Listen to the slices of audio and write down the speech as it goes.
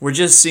We're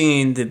just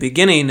seeing the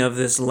beginning of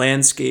this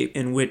landscape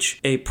in which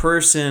a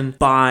person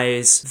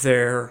buys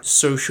their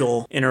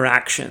social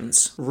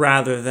interactions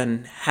rather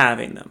than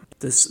having them.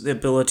 The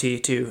ability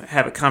to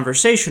have a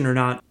conversation or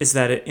not is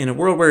that in a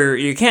world where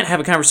you can't have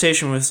a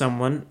conversation with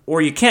someone,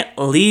 or you can't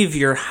leave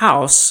your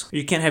house,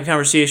 you can't have a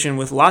conversation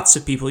with lots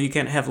of people, you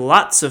can't have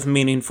lots of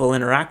meaningful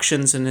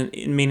interactions and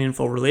a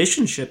meaningful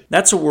relationship.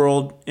 That's a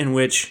world in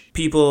which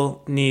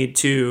people need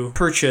to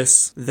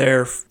purchase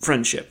their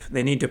friendship.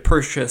 They need to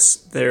purchase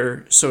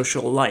their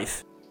social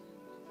life.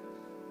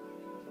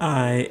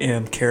 I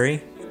am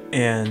Carrie,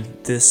 and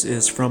this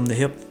is From the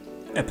Hip,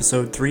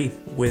 Episode 3,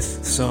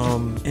 with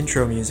some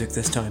intro music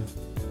this time.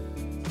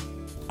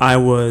 I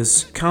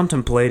was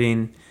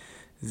contemplating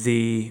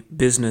the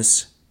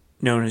business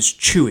known as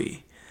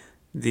Chewy,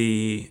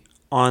 the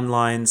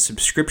online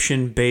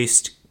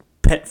subscription-based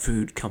pet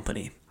food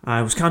company.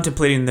 I was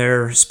contemplating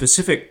their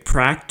specific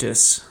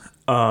practice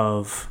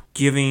of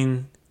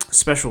giving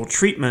special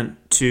treatment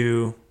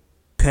to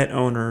pet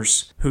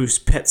owners whose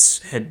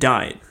pets had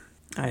died.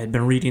 I had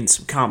been reading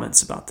some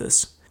comments about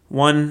this.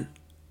 One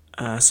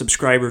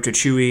subscriber to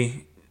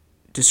Chewy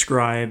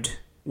described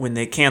when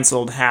they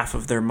canceled half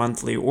of their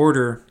monthly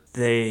order,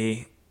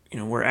 they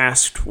were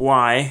asked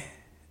why,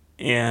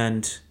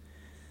 and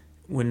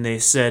when they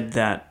said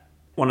that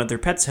one of their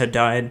pets had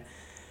died,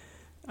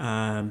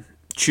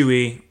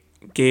 Chewy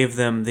gave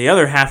them the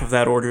other half of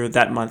that order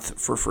that month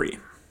for free.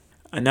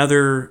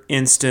 Another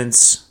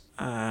instance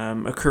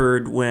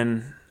occurred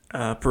when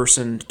a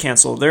person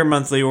canceled their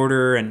monthly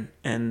order and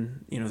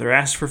they're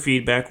asked for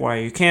feedback. Why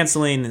are you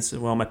canceling? They said,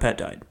 well, my pet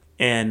died.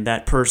 And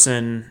that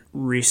person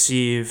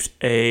received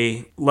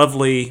a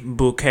lovely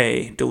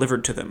bouquet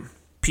delivered to them.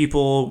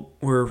 People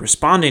were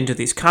responding to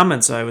these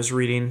comments I was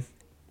reading.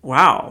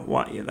 Wow,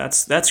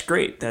 that's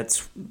great.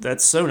 That's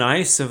so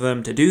nice of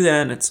them to do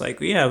that. And it's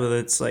like, yeah, but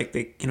it's like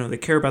they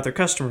care about their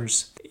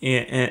customers.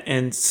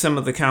 And some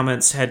of the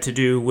comments had to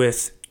do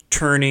with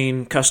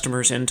turning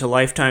customers into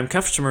lifetime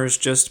customers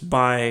just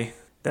by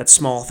that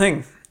small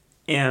thing.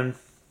 And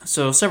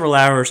so several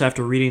hours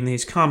after reading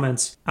these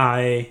comments,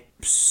 I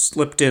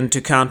slipped into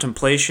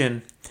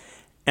contemplation,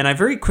 and I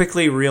very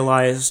quickly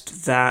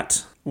realized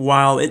that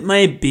while it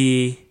may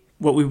be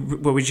what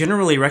we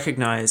generally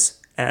recognize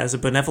as a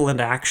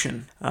benevolent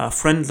action, a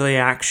friendly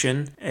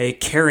action, a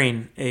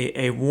caring,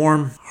 a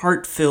warm,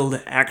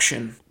 heart-filled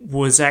action,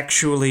 was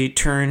actually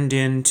turned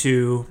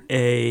into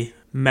a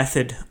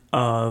method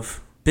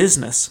of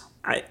business.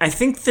 I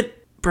think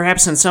that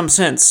perhaps in some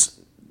sense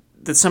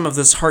that some of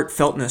this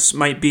heartfeltness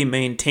might be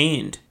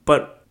maintained,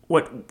 but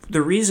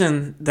the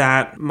reason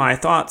that my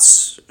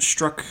thoughts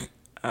struck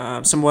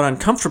somewhat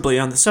uncomfortably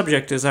on the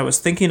subject is I was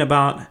thinking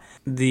about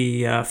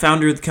the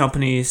founder of the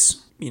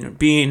company's,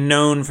 being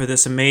known for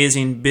this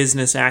amazing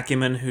business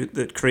acumen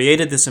that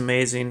created this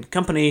amazing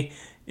company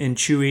in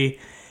Chewy,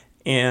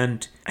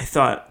 and I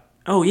thought,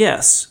 oh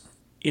yes,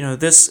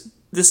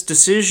 this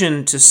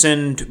decision to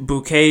send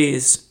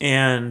bouquets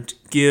and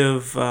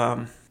give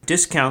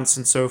discounts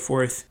and so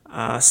forth,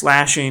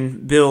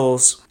 slashing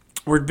bills,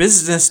 were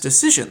business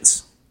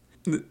decisions.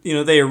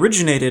 They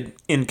originated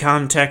in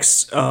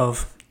contexts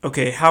of,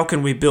 okay, how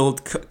can we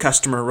build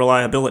customer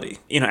reliability?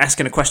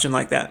 Asking a question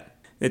like that.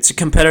 It's a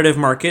competitive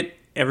market.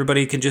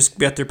 Everybody can just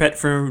get their pet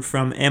food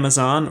from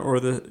Amazon or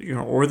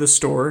the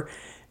store,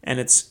 and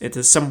it's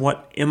a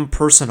somewhat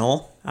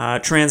impersonal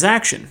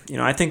transaction.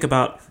 I think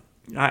about,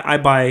 I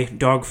buy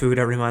dog food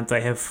every month. I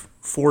have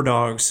 4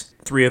 dogs.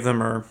 3 of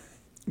them are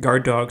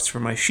guard dogs for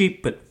my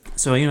sheep, but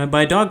so I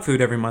buy dog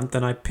food every month,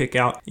 and I pick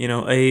out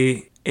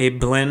a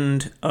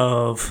blend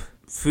of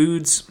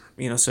foods.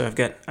 So I've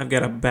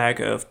got a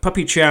bag of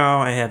puppy chow,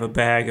 I have a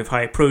bag of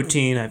high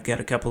protein, I've got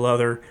a couple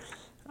other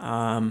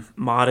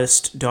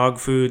modest dog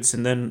foods,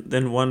 and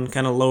then one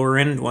kind of lower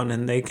end one,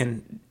 and they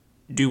can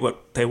do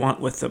what they want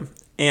with them.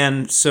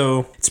 And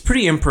so it's a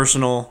pretty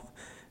impersonal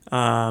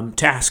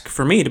task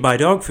for me to buy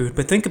dog food.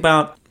 But think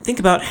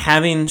about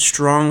having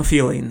strong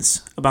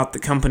feelings about the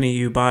company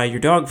you buy your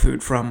dog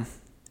food from,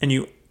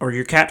 or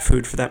your cat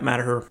food for that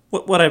matter, or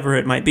whatever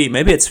it might be.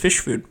 Maybe it's fish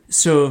food.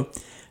 So,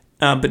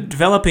 but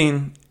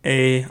developing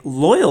a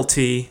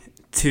loyalty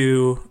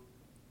to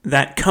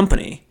that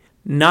company,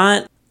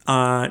 not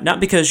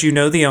because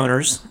the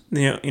owners.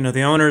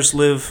 The owners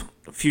live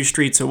a few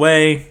streets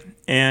away,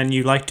 and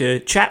you like to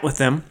chat with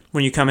them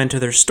when you come into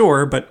their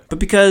store, but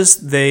because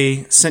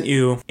they sent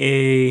you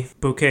a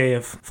bouquet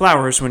of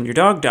flowers when your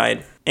dog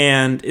died.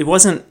 And it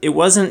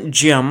wasn't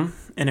Jim,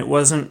 and it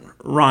wasn't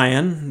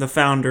Ryan, the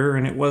founder,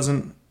 and it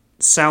wasn't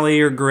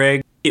Sally or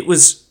Greg. It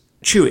was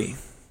Chewy.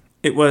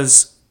 It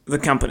was the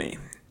company.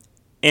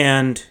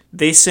 And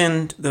they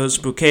send those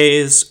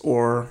bouquets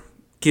or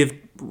give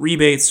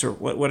rebates or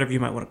whatever you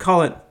might want to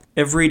call it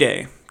every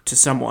day to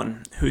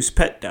someone whose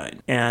pet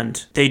died.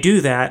 And they do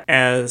that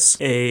as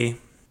a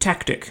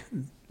tactic.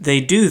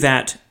 They do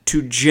that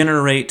to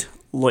generate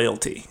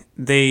loyalty.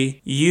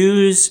 They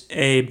use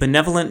a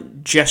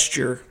benevolent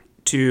gesture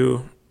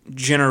to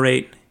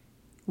generate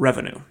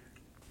revenue.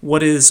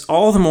 what is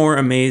all the more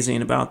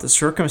amazing about the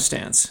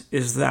circumstance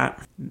is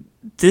that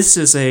this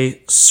is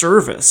a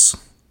service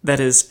that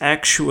is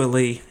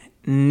actually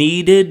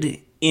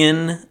needed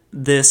in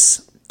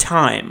this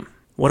time.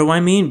 What do I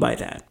mean by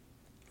that?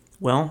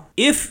 Well,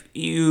 if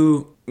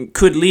you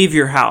could leave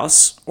your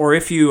house, or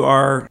if you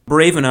are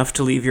brave enough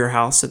to leave your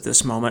house at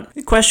this moment,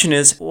 the question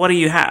is, what do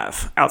you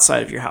have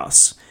outside of your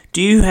house?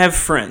 Do you have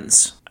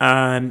friends?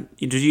 Do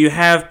you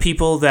have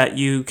people that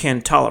you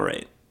can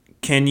tolerate?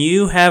 Can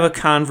you have a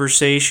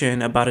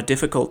conversation about a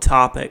difficult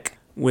topic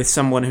with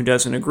someone who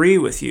doesn't agree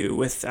with you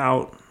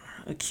without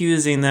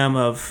accusing them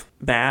of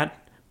bad,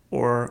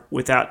 or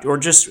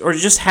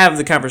just have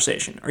the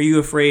conversation? Are you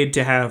afraid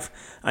to have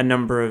a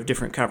number of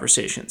different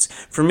conversations?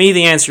 For me,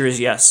 the answer is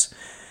yes.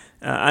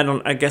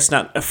 I guess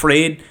not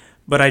afraid,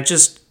 but I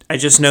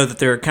just know that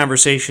there are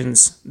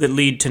conversations that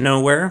lead to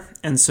nowhere,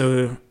 and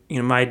so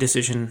my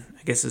decision,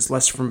 I guess, is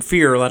less from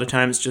fear a lot of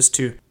times, just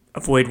to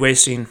avoid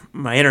wasting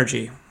my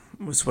energy.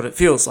 Was what it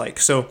feels like.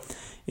 So,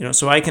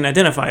 so I can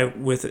identify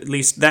with at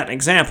least that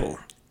example,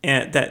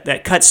 and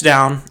that cuts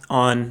down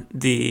on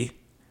the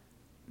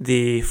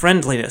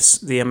friendliness,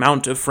 the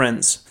amount of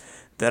friends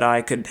that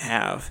I could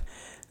have.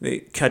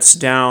 It cuts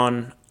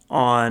down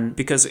on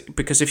because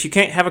if you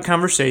can't have a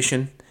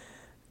conversation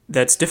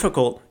that's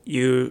difficult,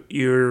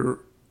 you're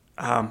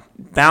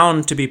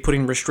bound to be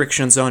putting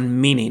restrictions on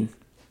meaning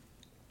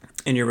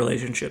in your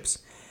relationships.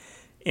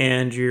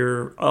 And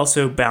you're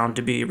also bound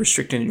to be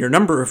restricting your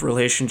number of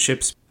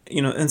relationships.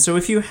 And so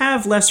if you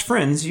have less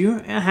friends, you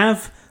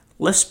have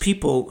less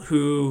people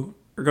who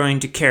are going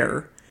to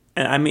care.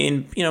 And I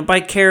mean, by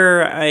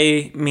care,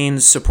 I mean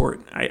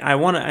support. I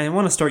want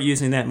to start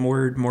using that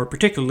word more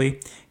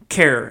particularly,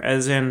 care,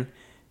 as in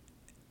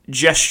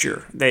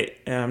gesture.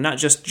 Not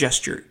just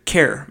gesture,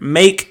 care.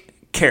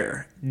 Make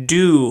care.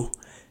 Do,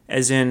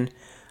 as in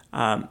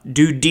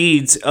do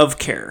deeds of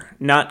care,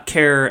 not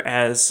care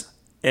as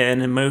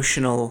an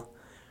emotional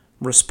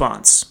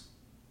response.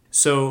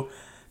 So,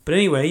 but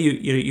anyway,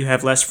 you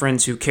have less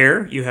friends who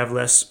care. You have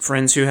less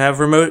friends who have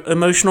remote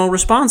emotional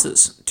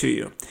responses to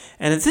you.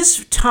 And at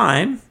this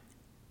time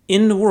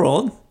in the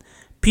world,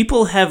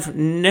 people have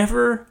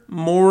never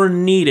more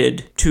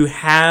needed to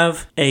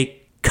have a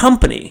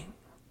company,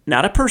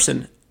 not a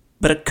person,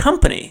 but a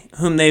company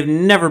whom they've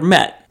never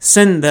met,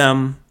 send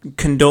them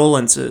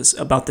condolences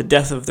about the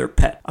death of their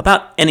pet,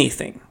 about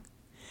anything.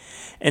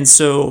 And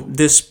so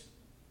this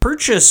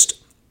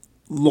purchased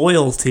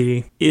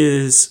loyalty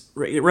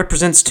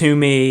represents to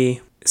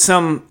me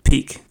some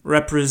peak,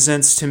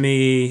 represents to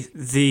me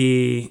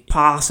the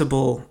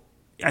possible,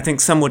 I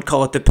think some would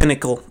call it the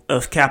pinnacle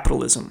of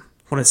capitalism.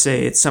 I want to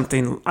say it's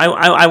something,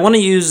 I want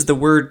to use the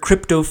word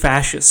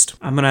crypto-fascist.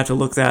 I'm going to have to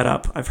look that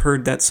up. I've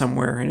heard that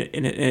somewhere, and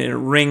it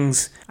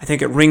rings, I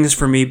think it rings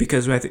for me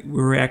because I think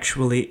we're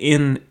actually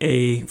in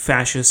a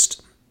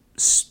fascist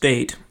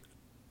state.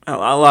 A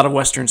lot of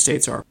Western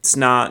states are. It's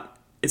not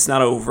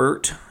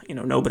overt.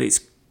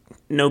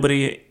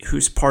 Nobody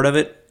who's part of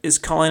it is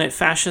calling it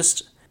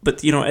fascist.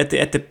 But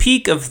at the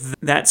peak of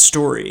that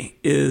story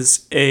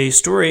is a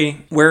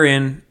story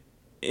wherein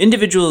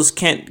individuals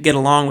can't get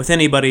along with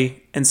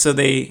anybody, and so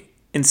they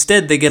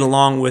get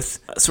along with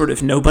sort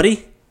of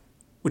nobody,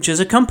 which is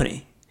a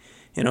company.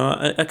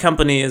 A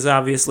company is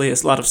obviously a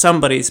lot of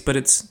somebodies, but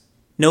it's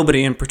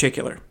nobody in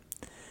particular.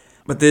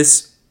 But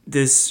this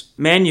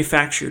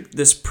manufactured,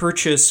 this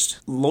purchased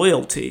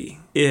loyalty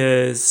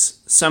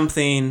is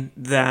something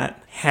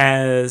that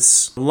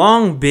has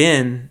long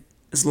been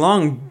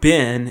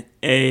something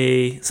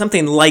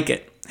like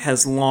it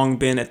has long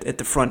been at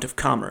the front of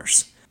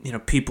commerce.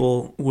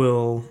 People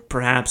will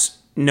perhaps,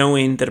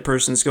 knowing that a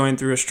person's going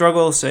through a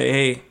struggle, say,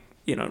 hey,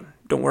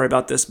 don't worry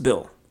about this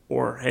bill.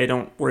 Or, hey,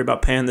 don't worry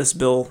about paying this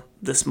bill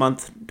this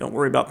month. Don't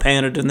worry about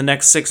paying it in the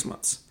next 6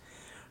 months.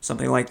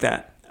 Something like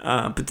that.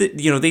 But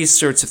these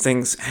sorts of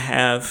things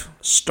have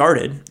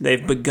started.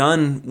 They've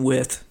begun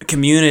with a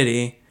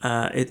community.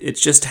 It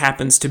just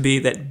happens to be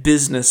that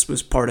business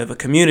was part of a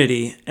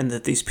community, and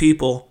that these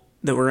people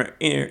that were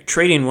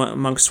trading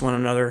amongst one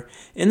another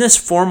in this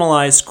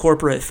formalized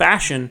corporate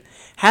fashion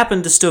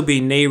happened to still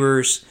be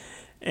neighbors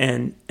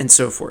and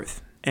so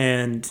forth.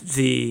 And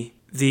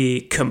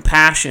the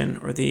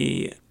compassion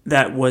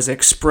that was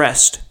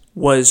expressed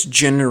was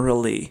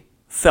generally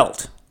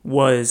felt.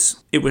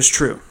 It was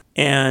true.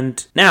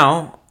 And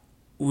now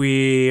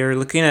we are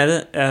looking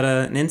at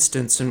an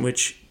instance in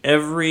which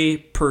every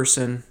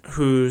person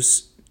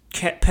whose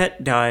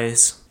pet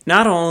dies,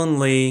 not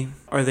only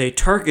are they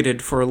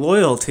targeted for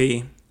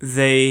loyalty,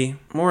 they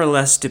more or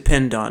less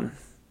depend on.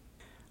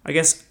 I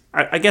guess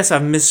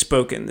I've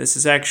misspoken. This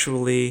has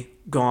actually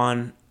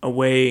gone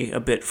away a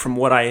bit from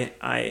what I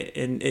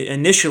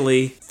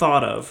initially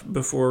thought of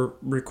before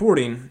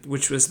recording,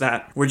 which was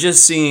that we're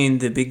just seeing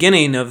the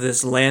beginning of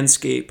this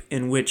landscape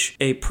in which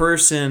a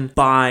person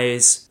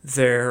buys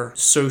their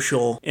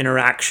social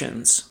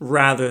interactions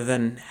rather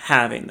than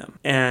having them.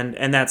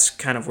 And that's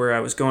kind of where I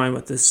was going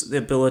with this, the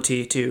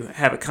ability to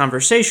have a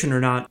conversation or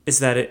not, is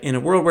that in a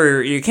world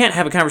where you can't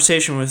have a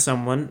conversation with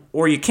someone,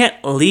 or you can't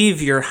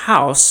leave your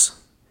house,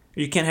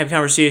 You can't have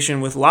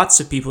conversation with lots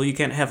of people. You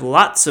can't have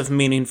lots of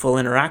meaningful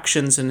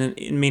interactions and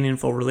in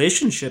meaningful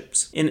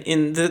relationships.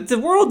 In the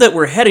world that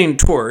we're heading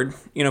toward,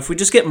 if we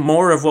just get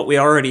more of what we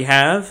already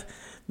have,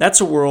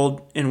 that's a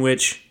world in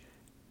which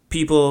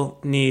people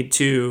need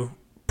to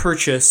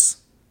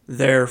purchase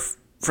their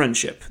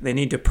friendship. They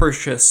need to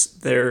purchase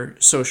their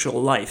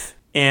social life.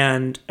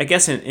 And I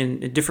guess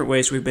in different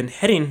ways we've been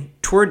heading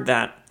toward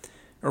that,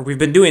 or we've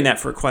been doing that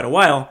for quite a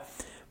while,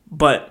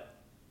 but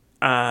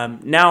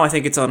now I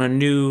think it's on a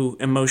new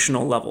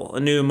emotional level, a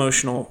new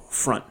emotional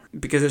front,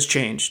 because it's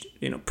changed.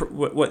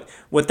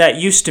 What that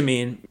used to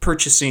mean,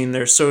 purchasing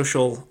their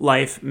social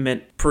life,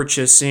 meant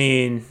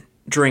purchasing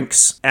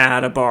drinks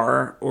at a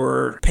bar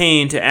or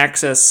paying to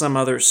access some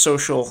other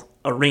social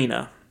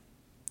arena.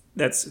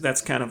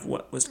 That's kind of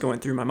what was going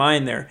through my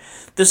mind there.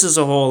 This is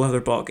a whole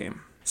other ballgame.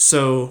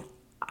 So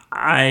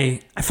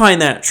I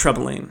find that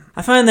troubling.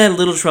 I find that a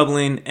little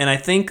troubling, and I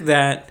think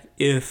that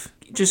if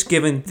just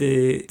given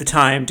the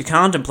time to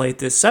contemplate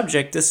this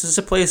subject, this is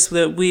a place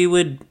that we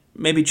would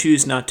maybe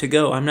choose not to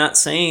go. I'm not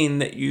saying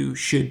that you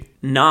should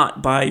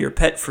not buy your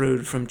pet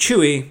food from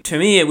Chewy. To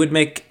me, it would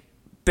make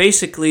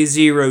basically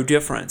zero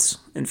difference,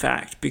 in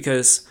fact,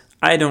 because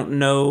I don't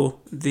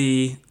know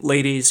the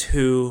ladies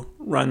who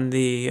run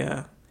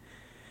the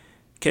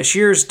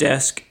cashier's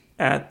desk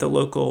at the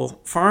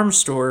local farm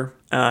store,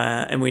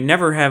 and we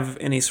never have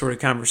any sort of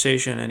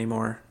conversation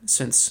anymore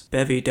since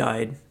Bevy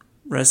died.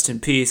 Rest in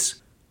peace.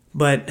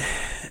 But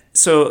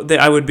so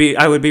I would be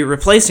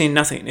replacing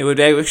nothing. It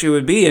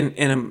would be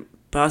in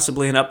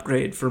possibly an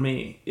upgrade for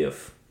me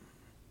if,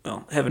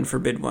 well, heaven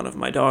forbid, one of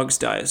my dogs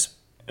dies.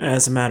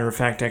 As a matter of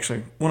fact,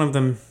 actually, one of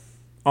them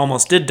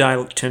almost did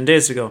die 10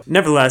 days ago.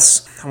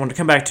 Nevertheless, I want to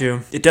come back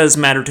to, it does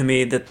matter to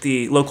me that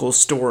the local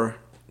store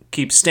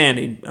keeps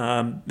standing.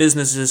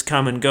 Businesses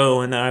come and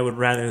go, and I would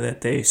rather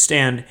that they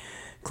stand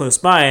close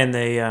by and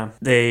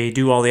they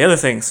do all the other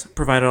things,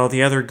 provide all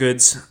the other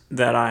goods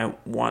that I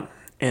want.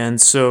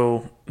 And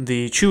so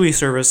the Chewy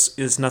service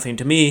is nothing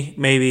to me.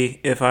 Maybe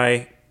if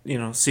I,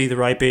 see the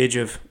ripe age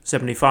of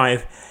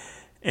 75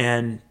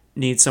 and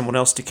need someone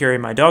else to carry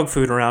my dog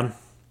food around,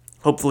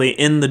 hopefully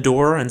in the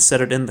door and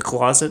set it in the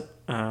closet,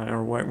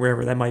 or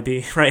wherever that might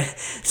be, right?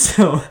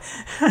 So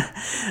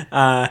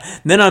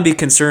then I'll be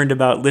concerned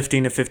about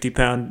lifting a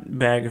 50-pound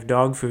bag of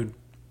dog food.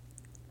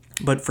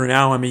 But for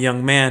now, I'm a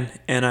young man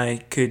and I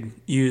could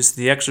use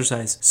the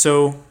exercise.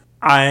 So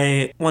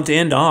I want to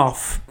end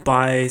off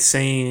by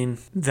saying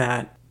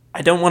that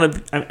I don't want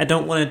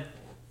it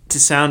to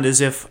sound as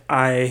if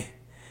I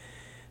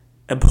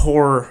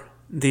abhor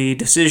the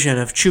decision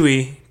of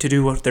Chewy to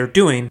do what they're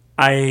doing.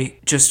 I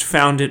just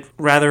found it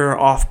rather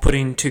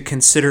off-putting to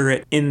consider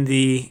it in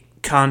the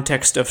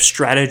context of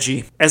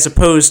strategy, as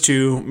opposed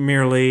to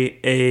merely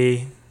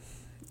a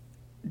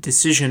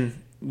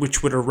decision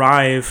which would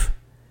arrive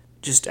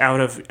just out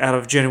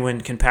of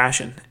genuine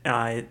compassion.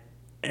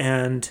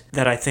 And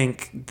that I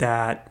think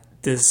that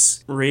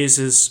this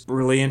raises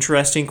really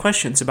interesting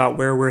questions about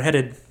where we're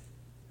headed.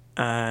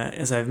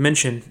 As I've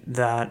mentioned,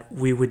 that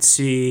we would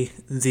see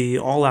the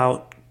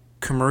all-out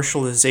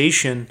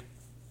commercialization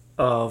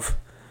of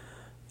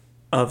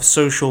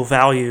social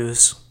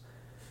values,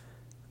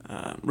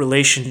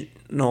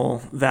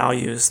 relational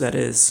values, that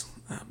is,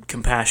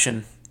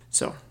 compassion.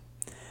 So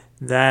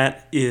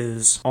that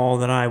is all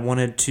that I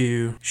wanted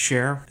to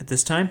share at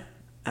this time.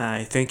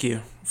 I thank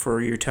you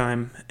for your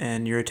time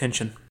and your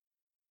attention.